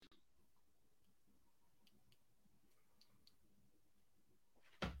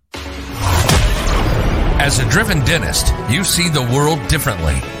As a driven dentist, you see the world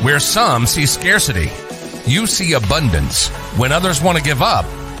differently. Where some see scarcity, you see abundance. When others want to give up,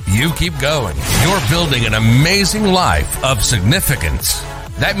 you keep going. You're building an amazing life of significance.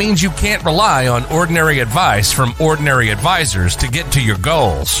 That means you can't rely on ordinary advice from ordinary advisors to get to your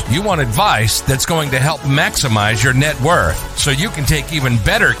goals. You want advice that's going to help maximize your net worth so you can take even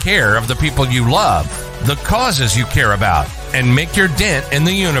better care of the people you love, the causes you care about, and make your dent in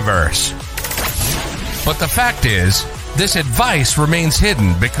the universe. But the fact is, this advice remains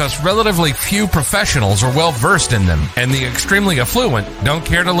hidden because relatively few professionals are well versed in them, and the extremely affluent don't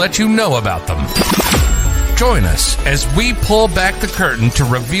care to let you know about them. Join us as we pull back the curtain to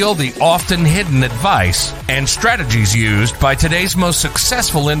reveal the often hidden advice and strategies used by today's most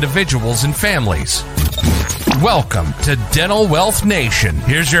successful individuals and families. Welcome to Dental Wealth Nation.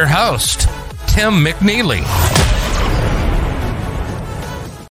 Here's your host, Tim McNeely.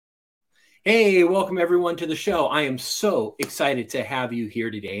 Hey, welcome everyone to the show. I am so excited to have you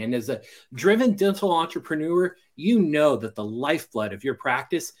here today. And as a driven dental entrepreneur, you know that the lifeblood of your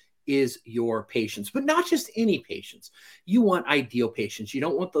practice is your patients, but not just any patients. You want ideal patients. You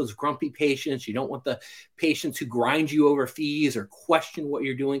don't want those grumpy patients. You don't want the patients who grind you over fees or question what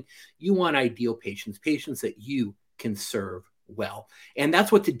you're doing. You want ideal patients, patients that you can serve well. And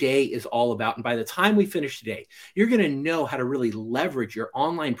that's what today is all about. And by the time we finish today, you're going to know how to really leverage your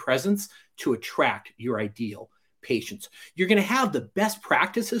online presence to attract your ideal patients. You're going to have the best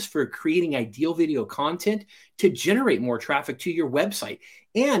practices for creating ideal video content to generate more traffic to your website.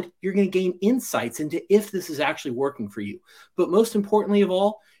 And you're going to gain insights into if this is actually working for you. But most importantly of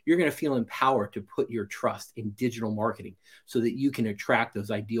all, you're going to feel empowered to put your trust in digital marketing so that you can attract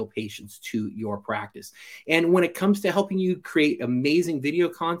those ideal patients to your practice. And when it comes to helping you create amazing video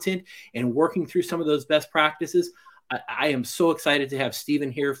content and working through some of those best practices, I am so excited to have Stephen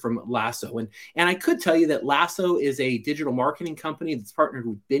here from Lasso. And I could tell you that Lasso is a digital marketing company that's partnered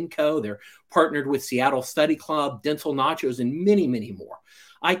with Binco. They're partnered with Seattle Study Club, Dental Nachos, and many, many more.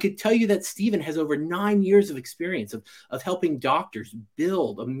 I could tell you that Stephen has over 9 years of experience of helping doctors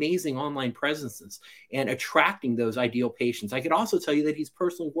build amazing online presences and attracting those ideal patients. I could also tell you that he's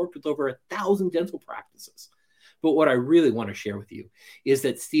personally worked with over 1,000 dental practices. But what I really want to share with you is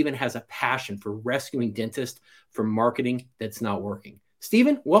that Stephen has a passion for rescuing dentists from marketing that's not working.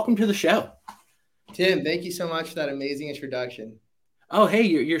 Stephen, welcome to the show. Tim, thank you so much for that amazing introduction. Oh, hey,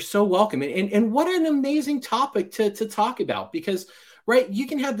 you're so welcome. And what an amazing topic to talk about, because right, you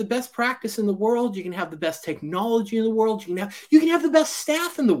can have the best practice in the world, you can have the best technology in the world, you can have the best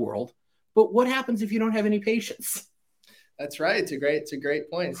staff in the world, but what happens if you don't have any patients? That's right. It's a great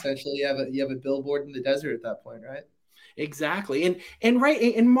point. Essentially, you have a billboard in the desert at that point, right? Exactly. And right,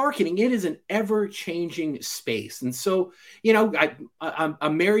 in marketing, it is an ever-changing space. And so,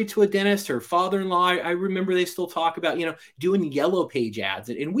 I'm married to a dentist. Her father-in-law, I remember they still talk about, doing yellow page ads.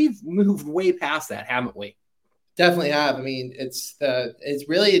 And we've moved way past that, haven't we? Definitely have. I mean, it's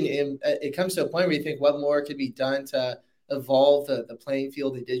really, it comes to a point where you think what more could be done to evolve the playing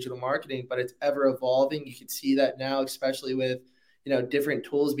field in digital marketing, but it's ever evolving. You can see that now, especially with, different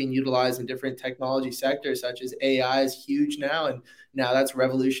tools being utilized in different technology sectors, such as AI is huge now. And now that's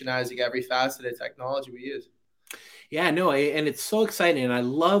revolutionizing every facet of technology we use. Yeah, no, and it's so exciting. And I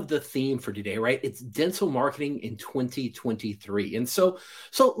love the theme for today, right? It's dental marketing in 2023. And so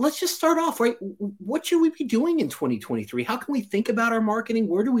let's just start off, right? What should we be doing in 2023? How can we think about our marketing?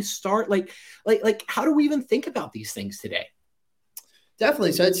 Where do we start? Like, how do we even think about these things today?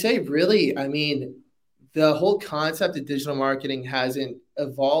 Definitely. So I'd say really, the whole concept of digital marketing hasn't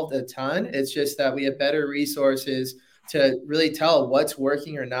evolved a ton. It's just that we have better resources to really tell what's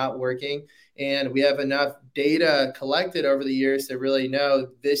working or not working. And we have enough data collected over the years to really know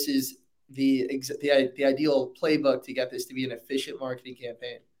this is the ideal playbook to get this to be an efficient marketing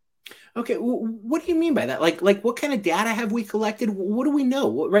campaign. Okay, what do you mean by that? Like what kind of data have we collected? What do we know?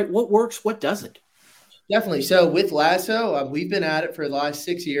 What works? What doesn't? Definitely. So with Lasso, we've been at it for the last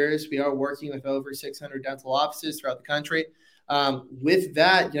 6 years. We are working with over 600 dental offices throughout the country. With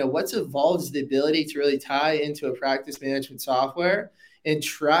that, what's evolved is the ability to really tie into a practice management software and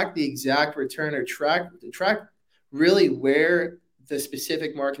track the exact return or track really where the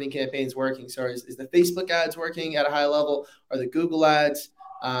specific marketing campaign is working. So is the Facebook ads working at a high level? Are the Google ads?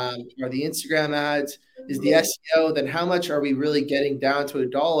 Are the Instagram ads? Is the SEO? Then how much are we really getting down to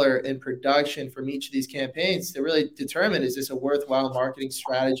 $1 in production from each of these campaigns to really determine, is this a worthwhile marketing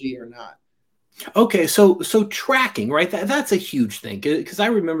strategy or not? Okay, so tracking, right? That's a huge thing because I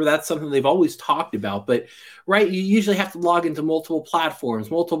remember that's something they've always talked about. But right, you usually have to log into multiple platforms,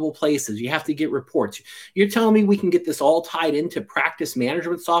 multiple places. You have to get reports. You're telling me we can get this all tied into practice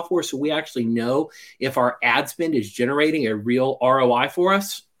management software, so we actually know if our ad spend is generating a real ROI for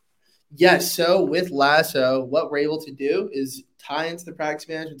us? Yes. So with Lasso, what we're able to do is tie into the practice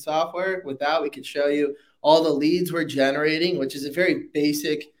management software. With that, we could show you all the leads we're generating, which is a very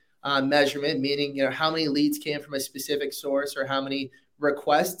basic measurement, meaning how many leads came from a specific source or how many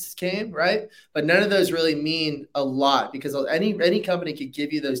requests came, right? But none of those really mean a lot because any company could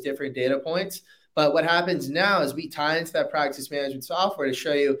give you those different data points. But what happens now is we tie into that practice management software to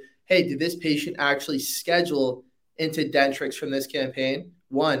show you, hey, did this patient actually schedule into Dentrix from this campaign?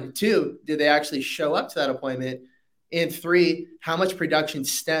 One. Two, did they actually show up to that appointment? And three, how much production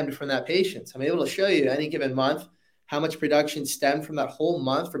stemmed from that patient? So I'm able to show you any given month how much production stemmed from that whole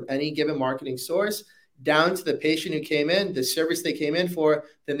month from any given marketing source down to the patient who came in, the service they came in for,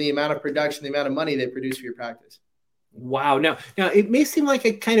 then the amount of production, the amount of money they produce for your practice. Wow. Now it may seem like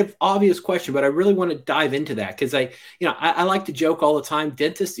a kind of obvious question, but I really want to dive into that because I like to joke all the time.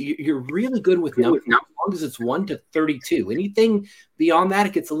 Dentists, you're really good with numbers as long as it's 1 to 32. Anything beyond that,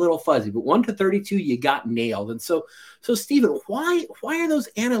 it gets a little fuzzy. But 1 to 32, you got nailed. And so Stephen, why are those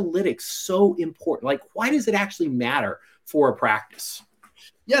analytics so important? Like, why does it actually matter for a practice?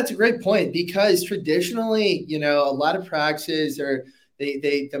 Yeah, it's a great point because traditionally, a lot of practices are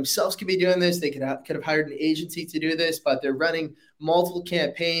they themselves could be doing this. They could have hired an agency to do this, but they're running multiple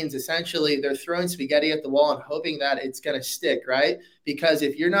campaigns. Essentially, they're throwing spaghetti at the wall and hoping that it's going to stick, right? Because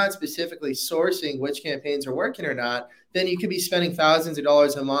if you're not specifically sourcing which campaigns are working or not, then you could be spending thousands of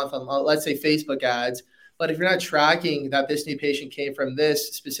dollars a month on, let's say, Facebook ads. But if you're not tracking that this new patient came from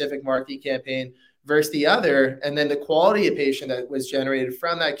this specific marketing campaign versus the other, and then the quality of patient that was generated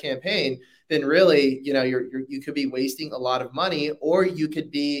from that campaign, then really, you could be wasting a lot of money, or you could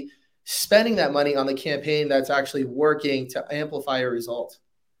be spending that money on the campaign that's actually working to amplify your results.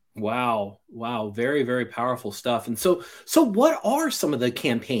 Wow. Very, very powerful stuff. And so what are some of the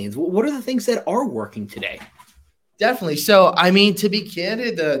campaigns? What are the things that are working today? Definitely. So, I mean, to be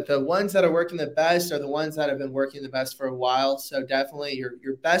candid, the ones that are working the best are the ones that have been working the best for a while. So definitely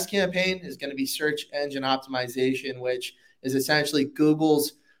your best campaign is going to be search engine optimization, which is essentially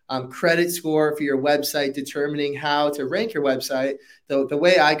Google's credit score for your website, determining how to rank your website. The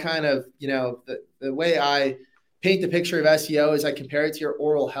way I kind of, the way I paint the picture of SEO is I compare it to your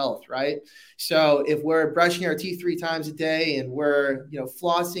oral health, right? So if we're brushing our teeth 3 times a day and we're,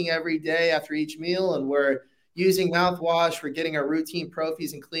 flossing every day after each meal and we're using mouthwash, we're getting our routine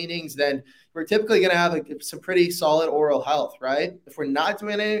prophies and cleanings, then we're typically going to have some pretty solid oral health, right? If we're not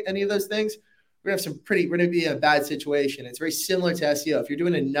doing any of those things, we're going to be in a bad situation. It's very similar to SEO. If you're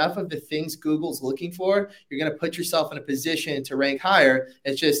doing enough of the things Google's looking for, you're going to put yourself in a position to rank higher.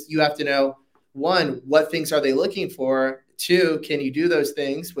 It's just, you have to know, one, what things are they looking for? Two, can you do those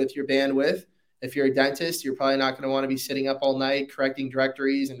things with your bandwidth? If you're a dentist, you're probably not going to want to be sitting up all night correcting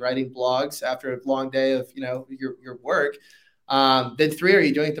directories and writing blogs after a long day of, your work. Then three, are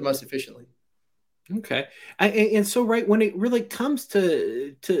you doing it the most efficiently? Okay. And so, right, when it really comes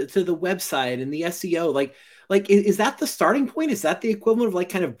to the website and the SEO, like, is that the starting point? Is that the equivalent of like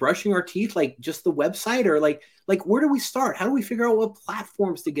kind of brushing our teeth, like just the website, or like where do we start? How do we figure out what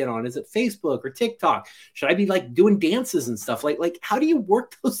platforms to get on? Is it Facebook or TikTok? Should I be like doing dances and stuff? Like how do you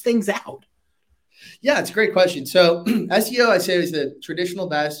work those things out? Yeah, it's a great question. So SEO, I say, is the traditional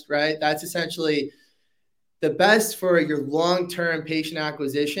best, right? That's essentially the best for your long-term patient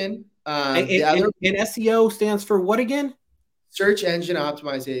acquisition. And SEO stands for what again? Search engine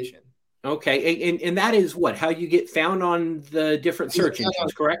optimization. Okay, and that is what? How you get found on the different search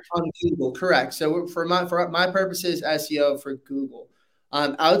engines, correct? On Google, correct. So for my purposes, SEO for Google.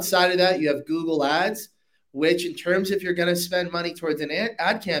 Outside of that, you have Google Ads, which in terms if you're going to spend money towards an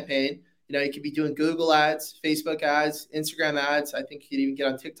ad campaign, you could be doing Google ads, Facebook ads, Instagram ads. I think you could even get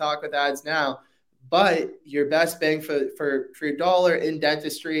on TikTok with ads now. But your best bang for your dollar in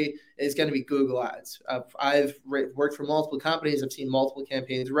dentistry is going to be Google ads. I've worked for multiple companies. I've seen multiple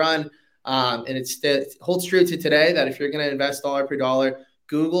campaigns run. And it holds true to today that if you're going to invest dollar per dollar,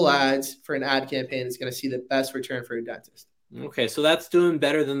 Google ads for an ad campaign is going to see the best return for your dentist. Okay, so that's doing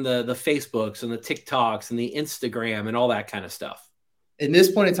better than the Facebooks and the TikToks and the Instagram and all that kind of stuff. In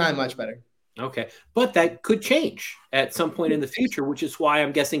this point in time, much better. Okay, but that could change at some point in the future, which is why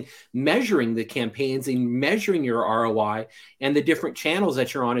I'm guessing measuring the campaigns and measuring your ROI and the different channels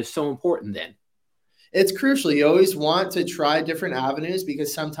that you're on is so important then. It's crucial. You always want to try different avenues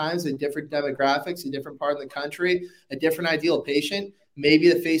because sometimes in different demographics, a different part of the country, a different ideal patient, maybe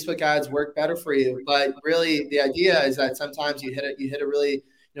the Facebook ads work better for you. But really, the idea is that sometimes you hit a really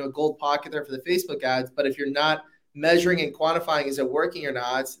gold pocket there for the Facebook ads. But if you're not measuring and quantifying is it working or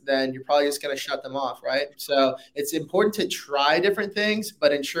not, then you're probably just going to shut them off, right? So it's important to try different things,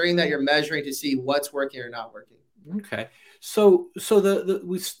 but ensuring that you're measuring to see what's working or not working. Okay. So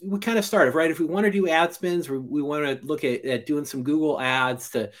we kind of started, right? If we want to do ad spins, we want to look at doing some Google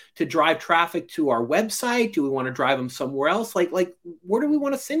ads to drive traffic to our website. Do we want to drive them somewhere else? Like where do we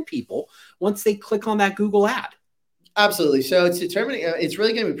want to send people once they click on that Google ad? Absolutely. So it's determining, it's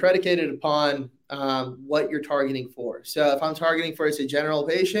really going to be predicated upon what you're targeting for. So if I'm targeting for as a general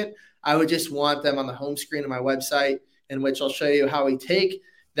patient, I would just want them on the home screen of my website, in which I'll show you how we take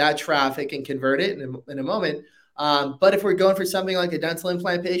that traffic and convert it in a moment. But if we're going for something like a dental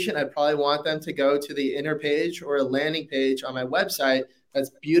implant patient, I'd probably want them to go to the inner page or a landing page on my website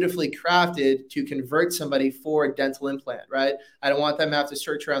that's beautifully crafted to convert somebody for a dental implant, right? I don't want them to have to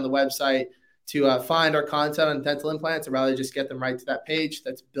search around the website to find our content on dental implants, or rather just get them right to that page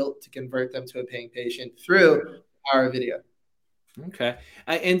that's built to convert them to a paying patient through our video. Okay.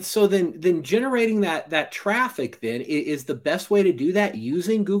 And so then generating that traffic then is the best way to do that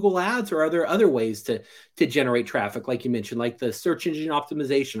using Google Ads, or are there other ways to generate traffic, like you mentioned, like the search engine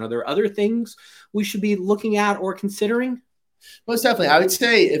optimization? Are there other things we should be looking at or considering? Most definitely. I would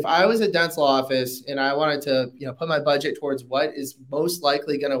say if I was a dental office and I wanted to put my budget towards what is most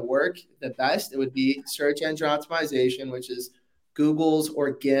likely going to work the best, it would be search engine optimization, which is Google's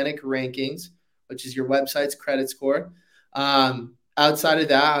organic rankings, which is your website's credit score. Outside of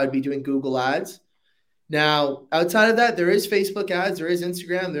that, I would be doing Google ads. Now, outside of that, there is Facebook ads, there is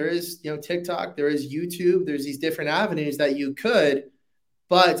Instagram, there is TikTok, there is YouTube. There's these different avenues that you could,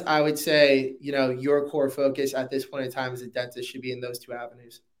 but I would say your core focus at this point in time as a dentist should be in those two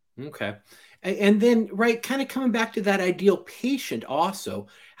avenues. Okay. And then, right, kind of coming back to that ideal patient also,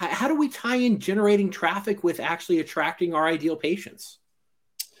 how do we tie in generating traffic with actually attracting our ideal patients?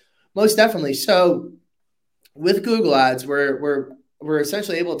 Most definitely. So with Google ads, we're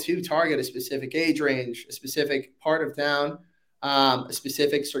essentially able to target a specific age range, a specific part of town, a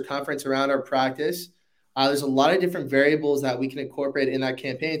specific circumference around our practice. There's a lot of different variables that we can incorporate in that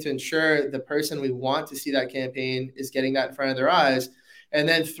campaign to ensure the person we want to see that campaign is getting that in front of their eyes. And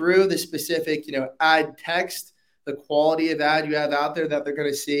then through the specific, ad text, the quality of ad you have out there that they're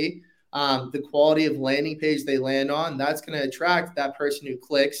going to see, the quality of landing page they land on, that's going to attract that person who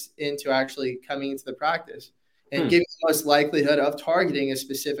clicks into actually coming into the practice and give you the most likelihood of targeting a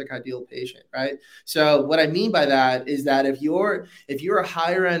specific ideal patient, right? So what I mean by that is that if you're a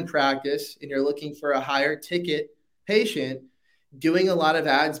higher end practice and you're looking for a higher ticket patient, doing a lot of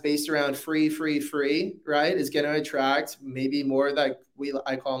ads based around free, right, is going to attract maybe more like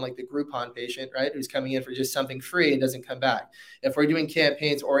I call them like the Groupon patient, right, who's coming in for just something free and doesn't come back. If we're doing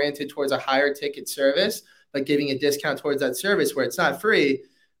campaigns oriented towards a higher ticket service, but giving a discount towards that service where it's not free,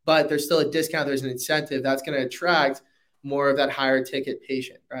 but there's still a discount, there's an incentive, that's going to attract more of that higher ticket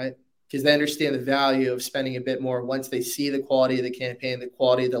patient, right? Because they understand the value of spending a bit more once they see the quality of the campaign, the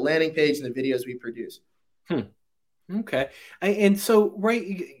quality of the landing page, and the videos we produce. Okay. And so,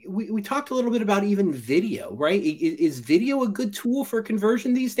 right, we talked a little bit about even video, right? Is video a good tool for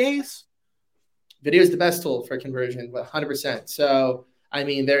conversion these days? Video is the best tool for conversion, 100%. So, I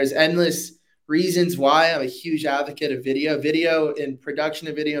mean, there's endless reasons why I'm a huge advocate of video. Video in production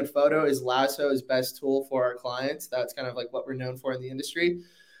of video and photo is Lasso's best tool for our clients. That's kind of like what we're known for in the industry.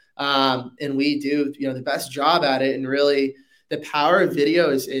 And we do, the best job at it. And really the power of video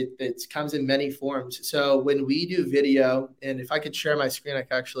is it comes in many forms. So when we do video, and if I could share my screen, I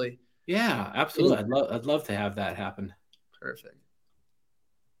could actually. Yeah, absolutely. I'd love to have that happen. Perfect.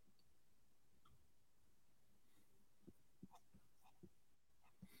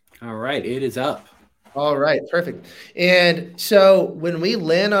 All right, it is up. All right, perfect. And so when we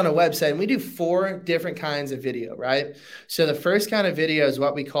land on a website, and we do 4 different kinds of video, right? So the first kind of video is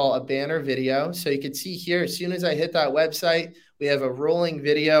what we call a banner video. So you can see here, as soon as I hit that website, we have a rolling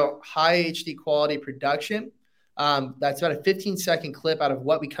video, high HD quality production. That's about a 15-second clip out of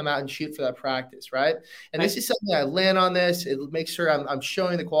what we come out and shoot for that practice, right? And this is something I land on this. It makes sure I'm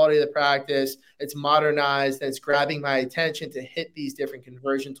showing the quality of the practice. It's modernized, and it's grabbing my attention to hit these different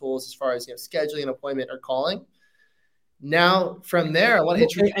conversion tools as far as scheduling an appointment or calling. Now, from there, I want to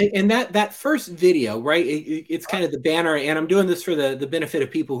introduce. And that first video, right? It's kind of the banner, and I'm doing this for the benefit of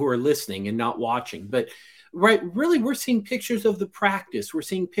people who are listening and not watching, but. Right. Really, we're seeing pictures of the practice. We're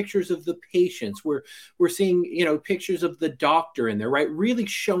seeing pictures of the patients. We're seeing, pictures of the doctor in there, right? Really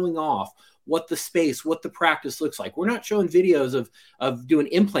showing off what the space, what the practice looks like. We're not showing videos of doing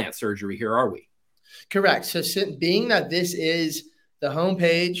implant surgery here, are we? Correct. So being that this is the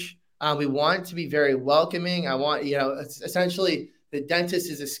homepage. We want it to be very welcoming. I want, essentially the dentist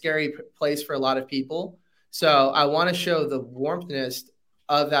is a scary place for a lot of people. So I want to show the warmthness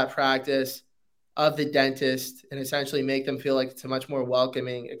of that practice, of the dentist, and essentially make them feel like it's a much more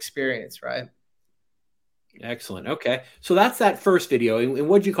welcoming experience, right? Excellent. Okay. So that's that first video. And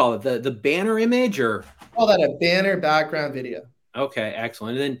what'd you call it? The banner image or? Call that a banner background video. Okay,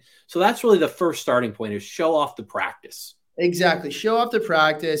 excellent. And then, so that's really the first starting point, is show off the practice. Exactly. Show off the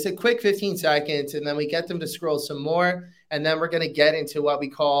practice, a quick 15 seconds, and then we get them to scroll some more. And then we're going to get into what we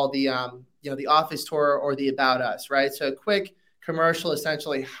call the, the office tour or the about us, right? So a quick commercial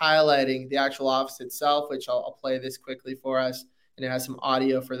essentially highlighting the actual office itself, which I'll play this quickly for us. And it has some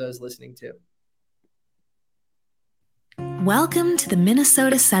audio for those listening too. Welcome to the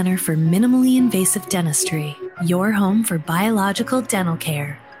Minnesota Center for Minimally Invasive Dentistry, your home for biological dental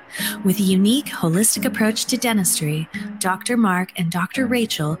care. With a unique, holistic approach to dentistry, Dr. Mark and Dr.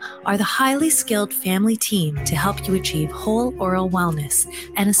 Rachel are the highly skilled family team to help you achieve whole oral wellness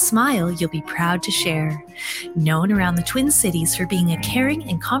and a smile you'll be proud to share. Known around the Twin Cities for being a caring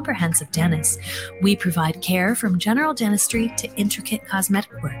and comprehensive dentist, we provide care from general dentistry to intricate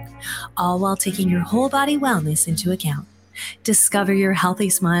cosmetic work, all while taking your whole body wellness into account. Discover your healthy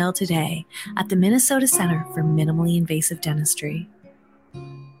smile today at the Minnesota Center for Minimally Invasive Dentistry.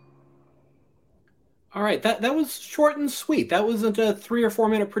 All right, that was short and sweet. That wasn't a 3 or 4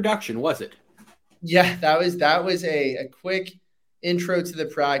 minute production, was it? Yeah, that was a quick intro to the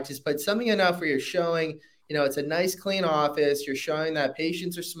practice, but something enough where you're showing, it's a nice clean office. You're showing that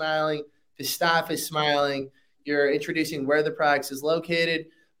patients are smiling, the staff is smiling. You're introducing where the practice is located,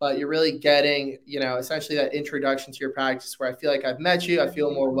 but you're really getting, essentially that introduction to your practice where I feel like I've met you. I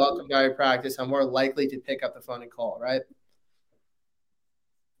feel more welcomed by your practice. I'm more likely to pick up the phone and call, right?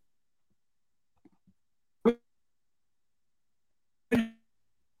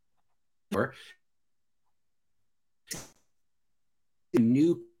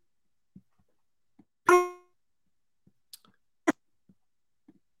 New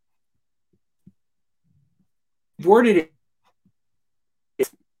worded it.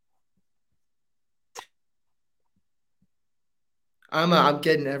 I'm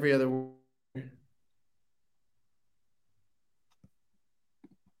getting every other word.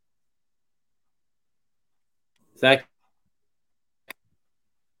 Zach,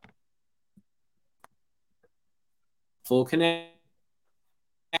 full connect.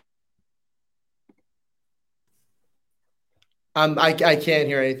 I can't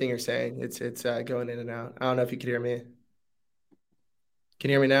hear anything you're saying. It's going in and out. I don't know if you can hear me. Can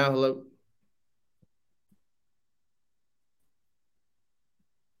you hear me now? Hello?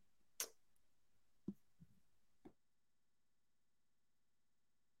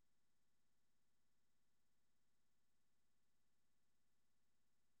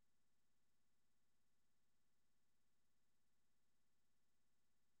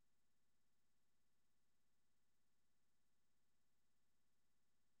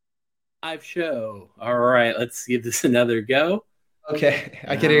 Live show. All right, let's give this another go. Okay,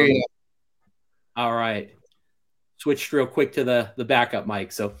 I can hear you. All right. Switched real quick to the backup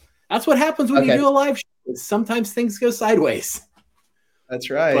mic. So that's what happens when you do a live show. Sometimes things go sideways. That's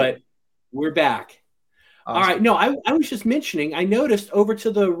right. But we're back. Awesome. All right. No, I was just mentioning, I noticed over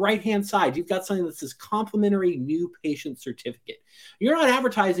to the right-hand side, you've got something that says complimentary new patient certificate. You're not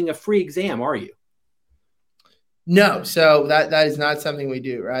advertising a free exam, are you? No. So that is not something we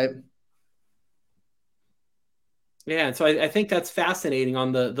do, right? Yeah, and so I think that's fascinating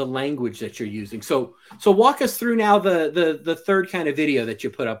on the language that you're using. So walk us through now the third kind of video that you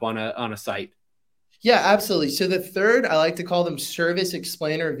put up on a site. Yeah, absolutely. So the third, I like to call them service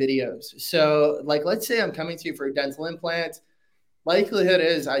explainer videos. So like, let's say I'm coming to you for a dental implant. Likelihood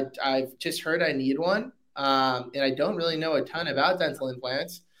is I've just heard I need one, and I don't really know a ton about dental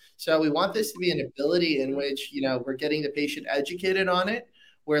implants. So we want this to be an ability in which, we're getting the patient educated on it.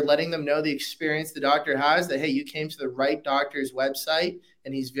 We're letting them know the experience the doctor has, that, hey, you came to the right doctor's website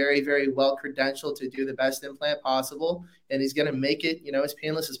and he's very, very well credentialed to do the best implant possible. And he's going to make it, as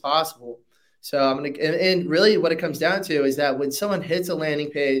painless as possible. So and really what it comes down to is that when someone hits a landing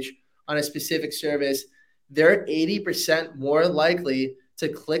page on a specific service, they're 80% more likely to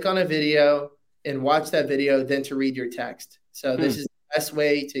click on a video and watch that video than to read your text. So this is the best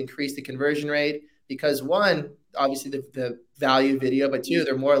way to increase the conversion rate because one, obviously the value video, but two,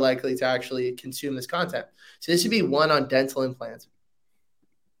 they're more likely to actually consume this content. So this would be one on dental implants.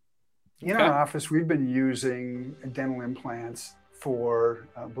 In our office, we've been using dental implants for,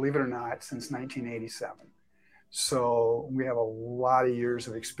 believe it or not, since 1987. So we have a lot of years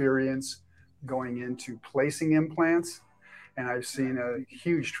of experience going into placing implants. And I've seen a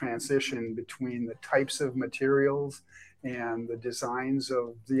huge transition between the types of materials and the designs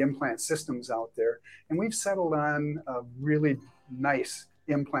of the implant systems out there. And we've settled on a really nice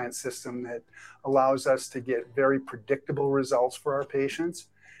implant system that allows us to get very predictable results for our patients.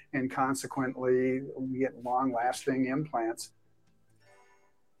 And consequently, we get long-lasting implants.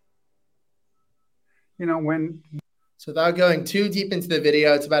 So without going too deep into the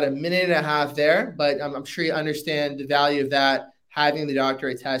video, it's about 1.5 minutes there, but I'm sure you understand the value of that, having the doctor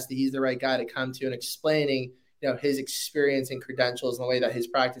attest that he's the right guy to come to and explaining, his experience and credentials and the way that his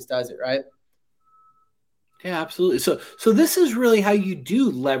practice does it, right? Yeah, absolutely. So this is really how you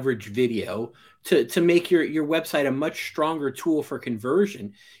do leverage video to make your website a much stronger tool for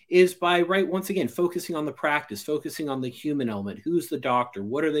conversion, is by, once again, focusing on the practice, focusing on the human element. Who's the doctor?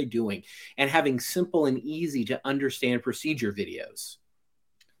 What are they doing? And having simple and easy to understand procedure videos.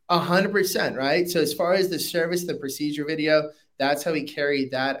 100%, right? So as far as the service, the procedure video, that's how we carry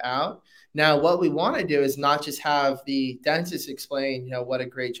that out. Now, what we want to do is not just have the dentist explain, what a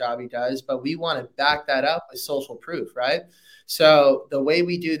great job he does, but we want to back that up with social proof, right? So the way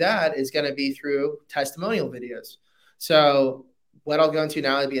we do that is going to be through testimonial videos. So what I'll go into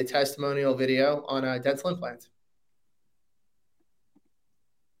now would be a testimonial video on dental implants.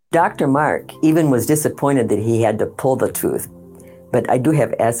 Dr. Mark even was disappointed that he had to pull the tooth, but I do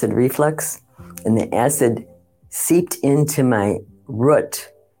have acid reflux, and the acid seeped into my root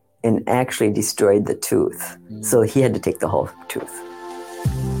and actually destroyed the tooth. So he had to take the whole tooth.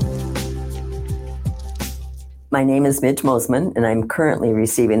 My name is Midge Mosman, and I'm currently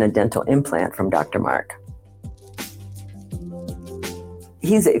receiving a dental implant from Dr. Mark.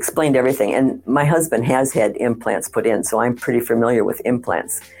 He's explained everything, and my husband has had implants put in, so I'm pretty familiar with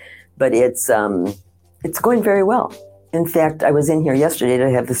implants. But it's going very well. In fact, I was in here yesterday to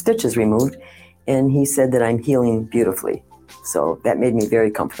have the stitches removed, and he said that I'm healing beautifully. So that made me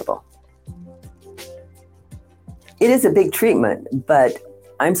very comfortable. It is a big treatment, but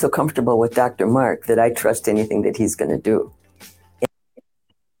I'm so comfortable with Dr. Mark that I trust anything that he's going to do.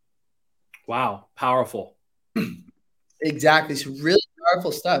 Wow, powerful. Exactly. So really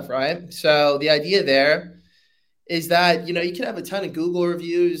powerful stuff, right? So the idea there is that, you can have a ton of Google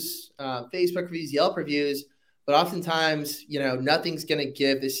reviews, Facebook reviews, Yelp reviews, but oftentimes, nothing's going to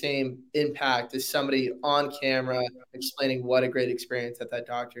give the same impact as somebody on camera explaining what a great experience that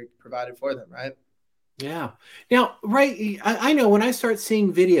doctor provided for them, right? Yeah. Now, I know when I start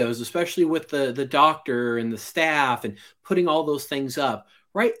seeing videos, especially with the doctor and the staff and putting all those things up,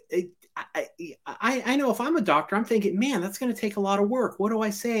 right? I know if I'm a doctor, I'm thinking, man, that's going to take a lot of work. What do I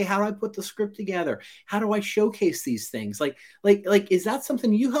say? How do I put the script together? How do I showcase these things? Like, is that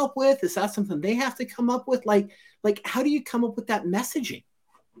something you help with? Is that something they have to come up with? Like, how do you come up with that messaging?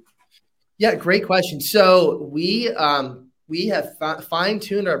 Yeah, great question. So we have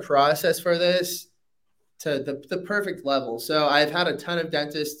fine-tuned our process for this to the perfect level. So I've had a ton of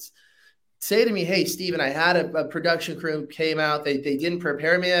dentists say to me, hey, Steven, I had a production crew came out. They didn't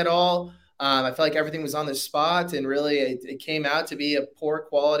prepare me at all. I felt like everything was on the spot, and really it came out to be a poor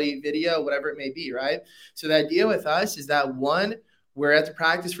quality video, whatever it may be, right? So the idea with us is that, one, we're at the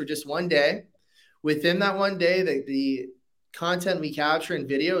practice for just one day. Within that one day, the content we capture in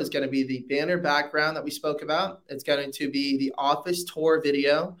video is going to be the banner background that we spoke about. It's going to be the office tour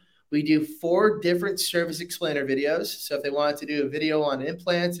video. We do 4 different service explainer videos. So if they wanted to do a video on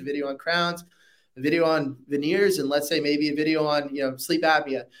implants, a video on crowns, a video on veneers, and let's say maybe a video on sleep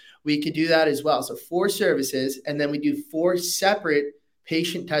apnea, we could do that as well. So 4 services, and then we do 4 separate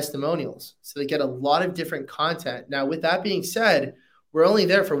patient testimonials. So they get a lot of different content. Now, with that being said, we're only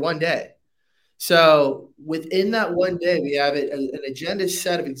there for one day. So within that one day, we have an agenda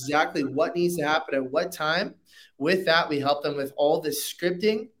set of exactly what needs to happen at what time. With that, we help them with all the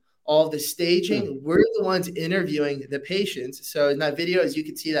scripting, all the staging. We're the ones interviewing the patients. So in that video, as you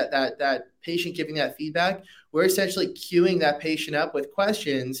can see that patient giving that feedback, we're essentially queuing that patient up with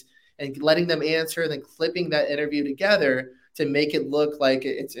questions and letting them answer, and then clipping that interview together to make it look like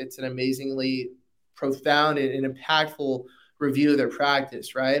it's an amazingly profound and impactful review of their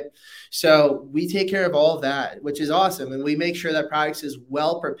practice, right? So we take care of all of that, which is awesome. And we make sure that practice is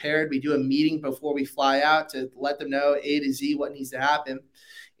well prepared. We do a meeting before we fly out to let them know A to Z what needs to happen.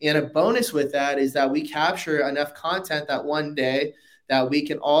 And a bonus with that is that we capture enough content that one day that we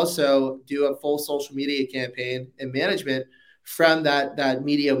can also do a full social media campaign and management from that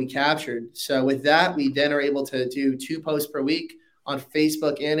media we captured. So with that, we then are able to do 2 posts per week on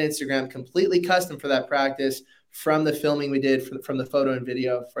Facebook and Instagram, completely custom for that practice, from the filming we did from the photo and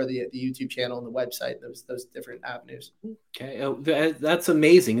video for the YouTube channel and the website, those different avenues. Okay, that's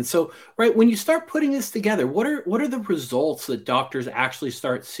amazing. And so, right, when you start putting this together, what are the results that doctors actually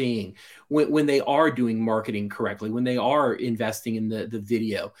start seeing when they are doing marketing correctly, when they are investing in the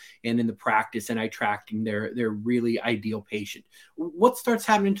video and in the practice and attracting their really ideal patient? What starts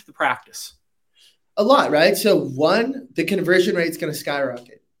happening to the practice? A lot, right? So one, the conversion rate is going to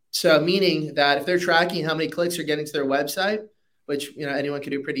skyrocket. So meaning that if they're tracking how many clicks are getting to their website, which anyone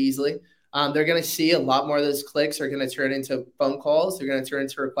can do pretty easily, they're going to see a lot more of those clicks are going to turn into phone calls. They're going to turn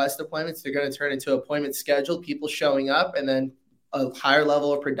into request appointments. They're going to turn into appointments scheduled, people showing up, and then a higher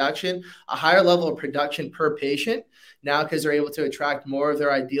level of production per patient now because they're able to attract more of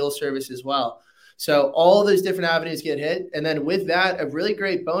their ideal service as well. So all those different avenues get hit. And then with that, a really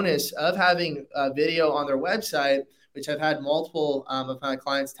great bonus of having a video on their website, which I've had multiple of my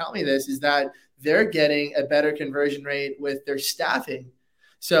clients tell me this, is that they're getting a better conversion rate with their staffing.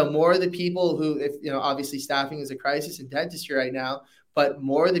 So more of the people who, obviously staffing is a crisis in dentistry right now, but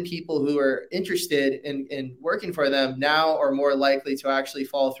more of the people who are interested in working for them now are more likely to actually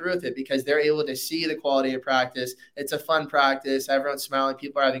follow through with it because they're able to see the quality of practice. It's a fun practice. Everyone's smiling.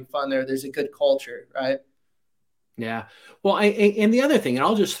 People are having fun there. There's a good culture, right? Yeah. Well, and the other thing, and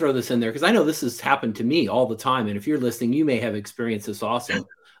I'll just throw this in there because I know this has happened to me all the time. And if you're listening, you may have experienced this also,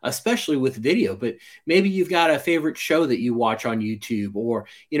 especially with video, but maybe you've got a favorite show that you watch on YouTube or,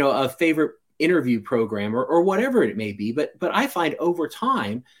 a favorite interview program or whatever it may be. But I find over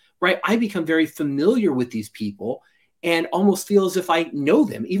time, right, I become very familiar with these people and almost feel as if I know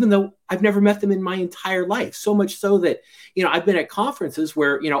them, even though I've never met them in my entire life. So much so that, I've been at conferences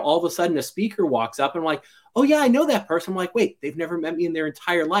where, all of a sudden a speaker walks up and I'm like, oh yeah, I know that person. I'm like, wait, they've never met me in their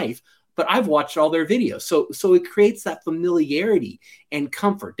entire life, but I've watched all their videos. So it creates that familiarity and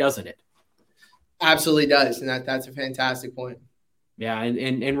comfort, doesn't it? Absolutely does. And that's a fantastic point. Yeah.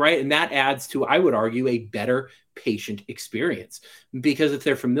 And right. And that adds to, I would argue, a better patient experience because if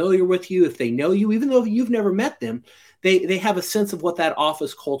they're familiar with you, if they know you, even though you've never met them, they have a sense of what that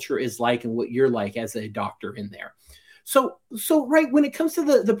office culture is like and what you're like as a doctor in there. So right, when it comes to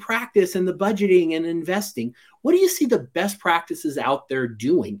the practice and the budgeting and investing, what do you see the best practices out there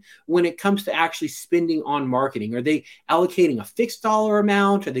doing when it comes to actually spending on marketing? Are they allocating a fixed dollar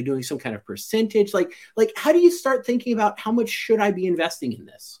amount? Are they doing some kind of percentage? Like how do you start thinking about how much should I be investing in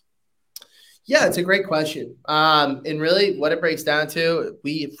this? Yeah, it's a great question. And really what it breaks down to,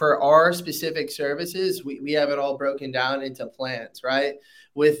 for our specific services, we have it all broken down into plans, right?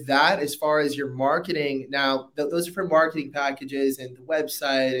 With that, as far as your marketing, now those are for marketing packages and the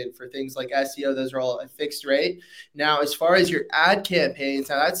website and for things like SEO, those are all a fixed rate. Now, as far as your ad campaigns,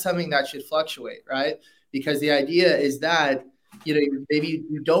 now that's something that should fluctuate, right? Because the idea is that maybe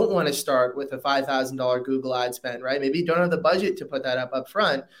you don't want to start with a $5,000 Google ad spend, right? Maybe you don't have the budget to put that up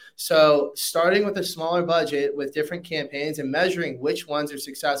front. So starting with a smaller budget with different campaigns and measuring which ones are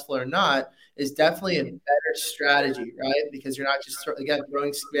successful or not is definitely a better strategy, right? Because you're not just, again,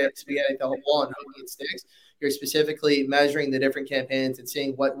 throwing spaghetti at the whole wall and hoping it sticks. You're specifically measuring the different campaigns and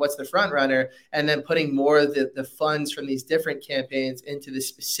seeing what's the front runner and then putting more of the funds from these different campaigns into the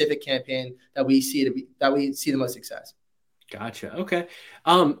specific campaign that we see the most success. Gotcha. Okay.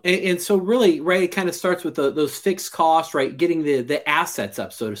 And so really, right, it kind of starts with those fixed costs, right? Getting the assets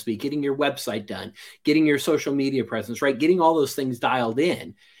up, so to speak, getting your website done, getting your social media presence, right? Getting all those things dialed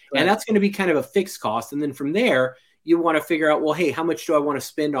in. Right. And that's going to be kind of a fixed cost. And then from there, you want to figure out, well, hey, how much do I want to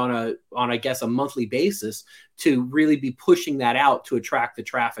spend on I guess, a monthly basis to really be pushing that out to attract the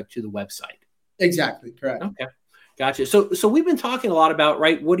traffic to the website? Exactly. Correct. Okay. Gotcha. So we've been talking a lot about,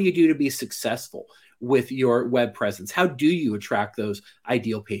 right, what do you do to be successful with your web presence? How do you attract those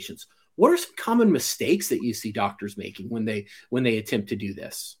ideal patients? What are some common mistakes that you see doctors making when they attempt to do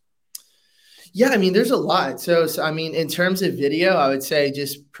this? Yeah, I mean, there's a lot. So I mean, in terms of video, I would say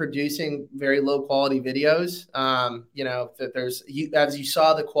just producing very low quality videos. As you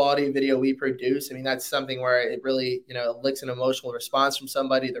saw the quality of video we produce, I mean, that's something where it really, elicits an emotional response from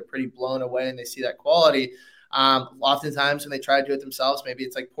somebody. They're pretty blown away and they see that quality. Oftentimes when they try to do it themselves, maybe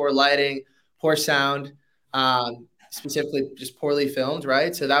it's like poor lighting, poor sound, specifically just poorly filmed,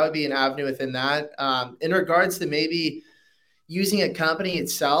 right? So that would be an avenue within that. In regards to maybe using a company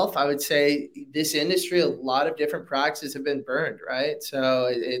itself, I would say this industry, a lot of different practices have been burned, right? So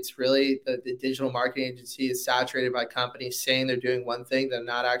it's really the digital marketing agency is saturated by companies saying they're doing one thing, they're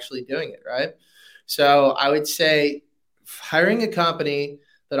not actually doing it, right? So I would say hiring a company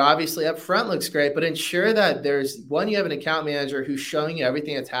that obviously up front looks great, but ensure that you have an account manager who's showing you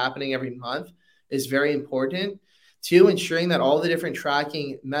everything that's happening every month is very important. Two, ensuring that all the different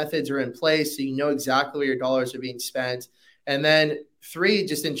tracking methods are in place so you know exactly where your dollars are being spent. And then three,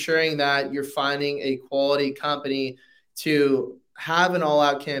 just ensuring that you're finding a quality company to have an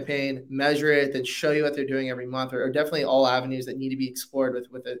all-out campaign, measure it, then show you what they're doing every month, or definitely all avenues that need to be explored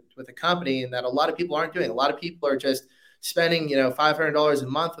with a company, and that a lot of people aren't doing. A lot of people are just spending, $500 a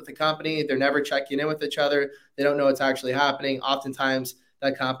month with the company. They're never checking in with each other. They don't know what's actually happening. Oftentimes,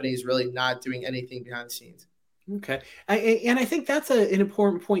 that company is really not doing anything behind the scenes. Okay. And I think that's an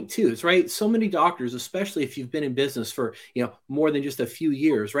important point too, is right. So many doctors, especially if you've been in business for, more than just a few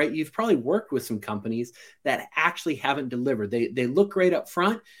years, right? You've probably worked with some companies that actually haven't delivered. They look great up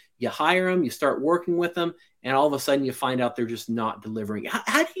front. You hire them, you start working with them, and all of a sudden you find out they're just not delivering.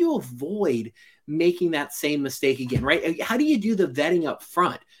 How do you avoid making that same mistake again, right? How do you do the vetting up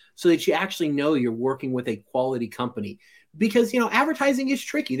front so that you actually know you're working with a quality company? Because, advertising is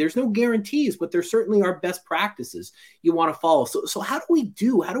tricky. There's no guarantees, but there certainly are best practices you want to follow. So how do we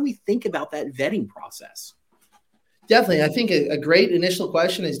think about that vetting process? Definitely. I think a great initial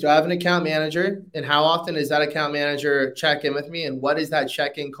question is, do I have an account manager, and how often does that account manager check in with me, and what does that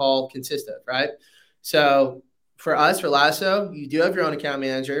check-in call consist of, right? So for us, for Lasso, you do have your own account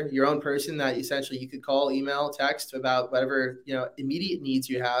manager, your own person that essentially you could call, email, text about whatever, immediate needs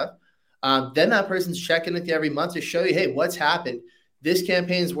you have. Then that person's checking with you every month to show you, hey, what's happened? This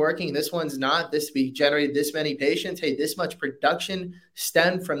campaign's working. This one's not. We generated this many patients. Hey, this much production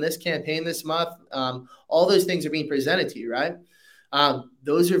stemmed from this campaign this month. All those things are being presented to you, right?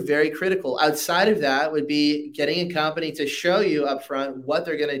 Those are very critical. Outside of that would be getting a company to show you upfront what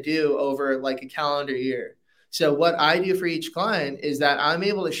they're going to do over like a calendar year. So what I do for each client is that I'm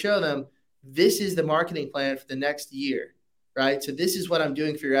able to show them, this is the marketing plan for the next year, right? So this is what I'm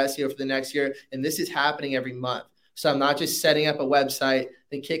doing for your SEO for the next year, and this is happening every month. So I'm not just setting up a website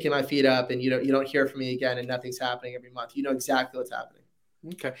and kicking my feet up, and you don't hear from me again, and nothing's happening every month. You know exactly what's happening.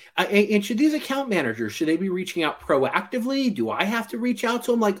 Okay. And should these account managers, should they be reaching out proactively? Do I have to reach out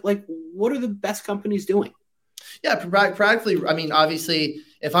to them? Like what are the best companies doing? Yeah, proactively. I mean, obviously,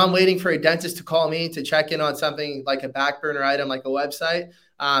 if I'm waiting for a dentist to call me to check in on something like a back burner item, like a website,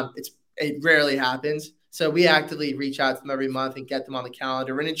 it rarely happens. So we actively reach out to them every month and get them on the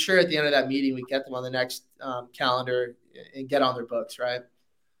calendar, and ensure at the end of that meeting, we get them on the next calendar and get on their books, right?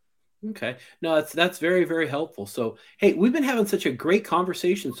 Okay. No, that's very, very helpful. So, hey, we've been having such a great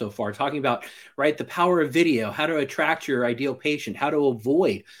conversation so far, talking about, right, the power of video, how to attract your ideal patient, how to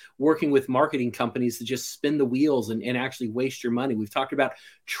avoid working with marketing companies that just spin the wheels and actually waste your money. We've talked about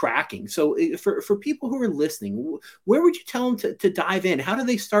tracking. So for people who are listening, where would you tell them to dive in? How do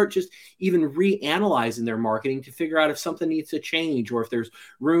they start just even reanalyzing their marketing to figure out if something needs to change or if there's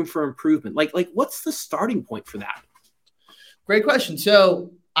room for improvement? Like what's the starting point for that? Great question.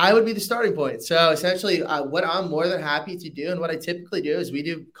 So I would be the starting point. So essentially what I'm more than happy to do, and what I typically do, is we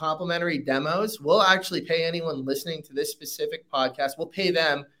do complimentary demos. We'll actually pay anyone listening to this specific podcast. We'll pay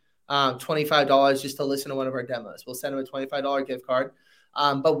them $25 just to listen to one of our demos. We'll send them a $25 gift card.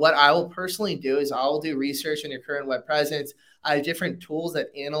 But what I will personally do is I'll do research on your current web presence. I have different tools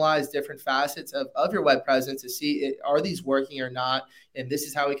that analyze different facets of your web presence to see, are these working or not? And this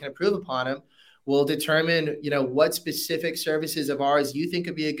is how we can improve upon them. We'll determine, what specific services of ours you think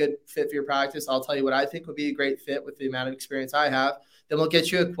would be a good fit for your practice. I'll tell you what I think would be a great fit with the amount of experience I have. Then we'll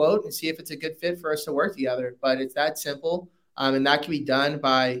get you a quote and see if it's a good fit for us to work together. But it's that simple. And that can be done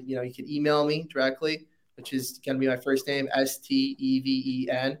by, you can email me directly, which is going to be my first name,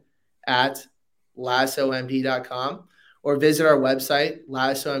 Steven @lassomd.com, or visit our website,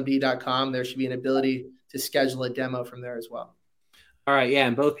 lassomd.com. There should be an ability to schedule a demo from there as well. All right. Yeah.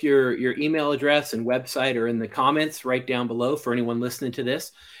 And both your email address and website are in the comments right down below for anyone listening to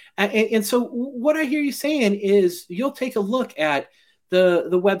this. And so what I hear you saying is you'll take a look at the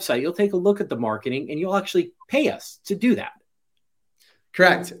website, you'll take a look at the marketing, and you'll actually pay us to do that.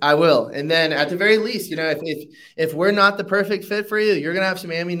 Correct. I will. And then at the very least, if we're not the perfect fit for you, you're going to have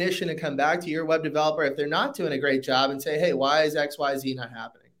some ammunition to come back to your web developer if they're not doing a great job and say, hey, why is XYZ not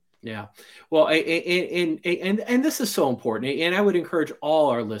happening? Yeah. Well, and this is so important. And I would encourage all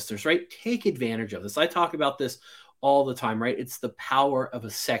our listeners, right? Take advantage of this. I talk about this all the time, right? It's the power of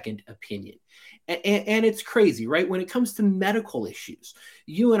a second opinion. And it's crazy, right? When it comes to medical issues,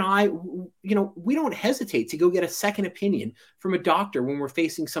 you and I, we don't hesitate to go get a second opinion from a doctor when we're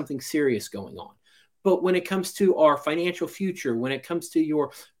facing something serious going on. But when it comes to our financial future, when it comes to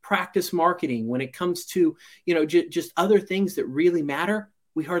your practice marketing, when it comes to, just other things that really matter,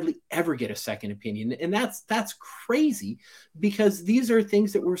 we hardly ever get a second opinion. And that's crazy, because these are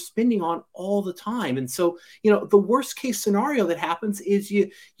things that we're spending on all the time. And so, the worst case scenario that happens is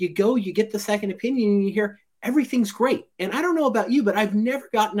you get the second opinion and you hear, everything's great. And I don't know about you, but I've never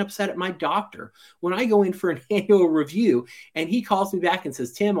gotten upset at my doctor when I go in for an annual review and he calls me back and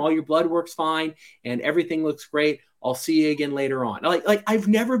says, Tim, all your blood work's fine and everything looks great. I'll see you again later on. Like I've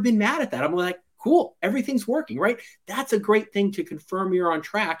never been mad at that. I'm like, cool, everything's working, right? That's a great thing to confirm you're on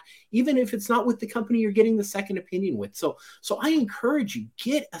track, even if it's not with the company you're getting the second opinion with. So I encourage you,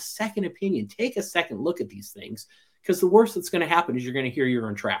 get a second opinion, take a second look at these things, because the worst that's going to happen is you're going to hear you're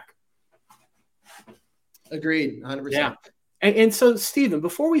on track. Agreed, 100%. Yeah. And so, Stephen,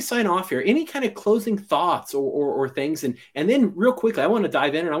 before we sign off here, any kind of closing thoughts or things? And then real quickly, I want to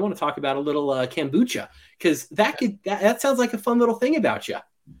dive in and I want to talk about a little kombucha, because that sounds like a fun little thing about you.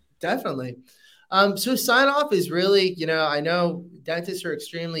 Definitely. So sign off is really, I know dentists are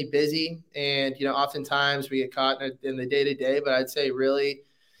extremely busy and, oftentimes we get caught in the day to day, but I'd say really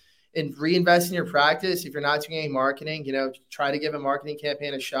reinvest in your practice. If you're not doing any marketing, try to give a marketing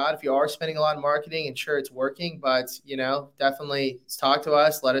campaign a shot. If you are spending a lot of marketing, ensure it's working, but, definitely talk to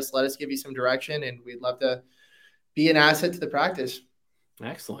us. Let us give you some direction, and we'd love to be an asset to the practice.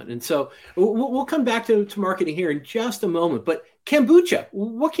 Excellent. And so we'll come back to marketing here in just a moment, but kombucha,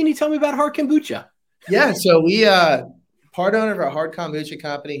 what can you tell me about Hard Kombucha? Yeah. So we, part owner of a hard kombucha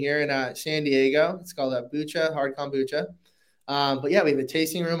company here in San Diego. It's called Bucha Hard Kombucha. But yeah, we have a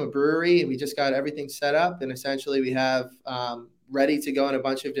tasting room, a brewery, and we just got everything set up. And essentially we have ready to go in a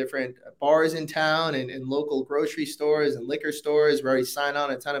bunch of different bars in town and local grocery stores and liquor stores. We already signed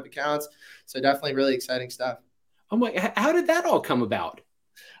on a ton of accounts. So definitely really exciting stuff. Oh my, how did that all come about?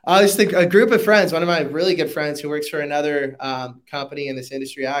 It's a group of friends. One of my really good friends who works for another company in this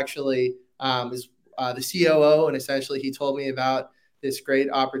industry actually is the COO. And essentially he told me about this great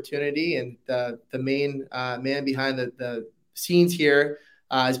opportunity. And the main man behind the scenes here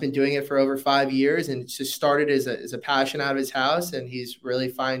has been doing it for over 5 years, and it's just started as a passion out of his house. And he's really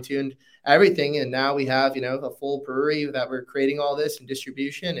fine-tuned everything. And now we have, a full brewery that we're creating all this and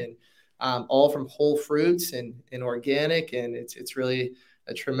distribution, and all from whole fruits and organic. And it's really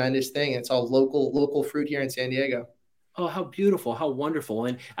a tremendous thing. It's all local fruit here in San Diego. Oh, how beautiful, how wonderful.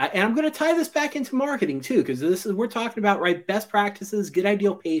 And I'm going to tie this back into marketing too, because we're talking about, right, best practices, get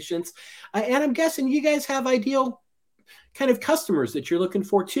ideal patients. And I'm guessing you guys have ideal kind of customers that you're looking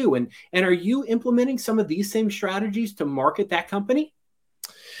for too. And are you implementing some of these same strategies to market that company?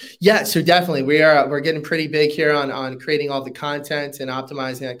 Yeah, so definitely we're getting pretty big here on creating all the content and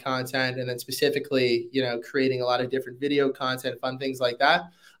optimizing that content, and then specifically, creating a lot of different video content, fun things like that.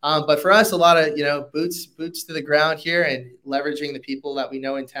 But for us, a lot of, boots to the ground here, and leveraging the people that we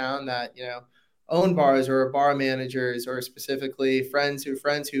know in town that, own bars or are bar managers, or specifically friends who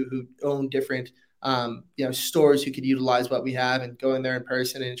own different, stores who could utilize what we have, and going there in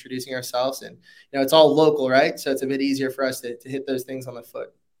person and introducing ourselves. And, it's all local, right? So it's a bit easier for us to hit those things on the foot.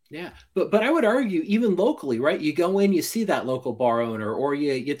 Yeah. But I would argue even locally, right? You go in, you see that local bar owner, or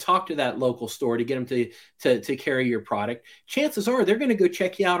you talk to that local store to get them to carry your product. Chances are they're going to go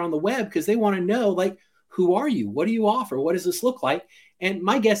check you out on the web because they want to know, like, who are you? What do you offer? What does this look like? And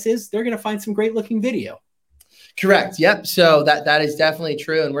my guess is they're going to find some great looking video. Correct. Yep. So that is definitely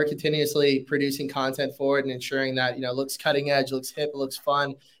true. And we're continuously producing content for it and ensuring that, it looks cutting edge, looks hip, it looks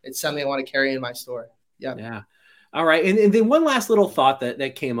fun. It's something I want to carry in my store. Yeah. Yeah. All right. And then one last little thought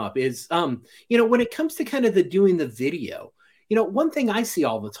that came up is, when it comes to kind of doing the video, one thing I see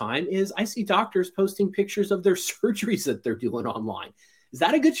all the time is I see doctors posting pictures of their surgeries that they're doing online. Is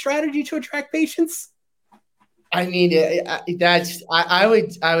that a good strategy to attract patients? I mean, I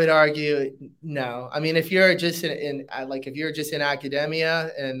would argue no. I mean, if you're just in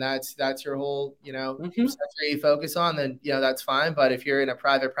academia and that's your whole, sector you focus on, then, that's fine. But if you're in a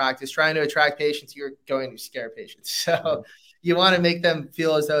private practice trying to attract patients, you're going to scare patients. So you want to make them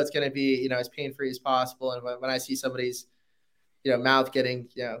feel as though it's going to be, as pain-free as possible. And when I see somebody's, mouth getting,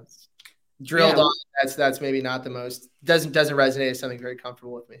 drilled on, that's maybe not the most, doesn't resonate as something very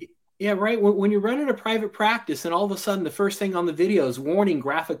comfortable with me. Yeah, right. When you're running a private practice and all of a sudden the first thing on the video is warning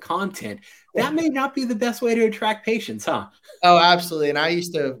graphic content, that may not be the best way to attract patients, huh? Oh, absolutely. And I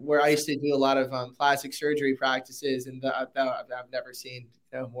used to do a lot of plastic surgery practices, and I've never seen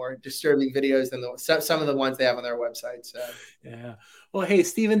more disturbing videos than some of the ones they have on their website. So yeah. Well, hey,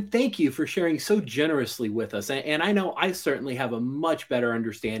 Stephen, thank you for sharing so generously with us. And I know I certainly have a much better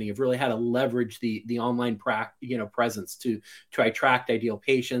understanding of really how to leverage the online presence to attract ideal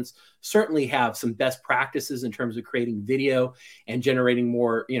patients. Certainly have some best practices in terms of creating video and generating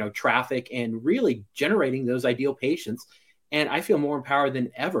more, traffic, and really generating those ideal patients. And I feel more empowered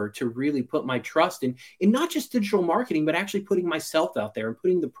than ever to really put my trust in not just digital marketing, but actually putting myself out there and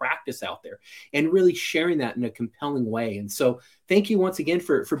putting the practice out there and really sharing that in a compelling way. And so thank you once again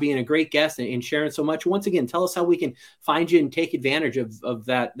for being a great guest and sharing so much. Once again, tell us how we can find you and take advantage of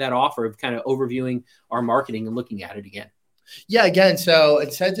that offer of kind of overviewing our marketing and looking at it again. Yeah, again, so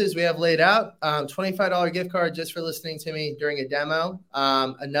incentives we have laid out, $25 gift card just for listening to me during a demo.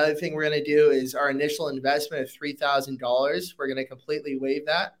 Another thing we're going to do is our initial investment of $3,000. We're going to completely waive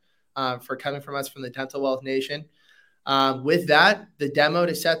that for coming from us from the Dental Wealth Nation. With that, the demo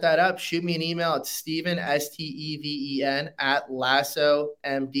to set that up, shoot me an email at Steven, STEVEN,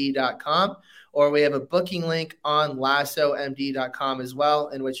 @lassomd.com, or we have a booking link on lassomd.com as well,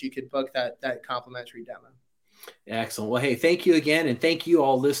 in which you could book that complimentary demo. Excellent. Well, hey, thank you again. And thank you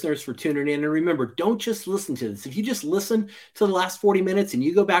all listeners for tuning in. And remember, don't just listen to this. If you just listen to the last 40 minutes and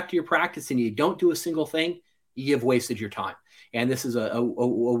you go back to your practice and you don't do a single thing, you've wasted your time. And this is a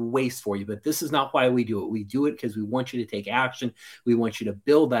waste for you. But this is not why we do it. We do it because we want you to take action. We want you to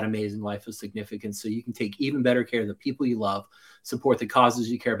build that amazing life of significance so you can take even better care of the people you love, support the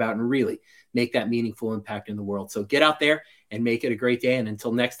causes you care about, and really make that meaningful impact in the world. So get out there and make it a great day. And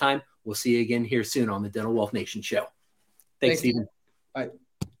until next time, we'll see you again here soon on the Dental Wealth Nation show. Thanks, Stephen. Bye.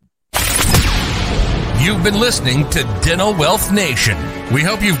 You've been listening to Dental Wealth Nation. We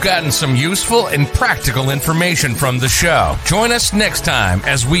hope you've gotten some useful and practical information from the show. Join us next time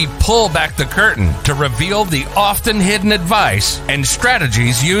as we pull back the curtain to reveal the often hidden advice and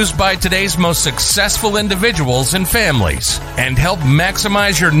strategies used by today's most successful individuals and families, and help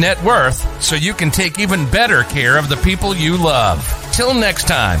maximize your net worth so you can take even better care of the people you love. Till next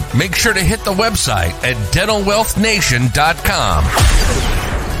time, make sure to hit the website at dentalwealthnation.com.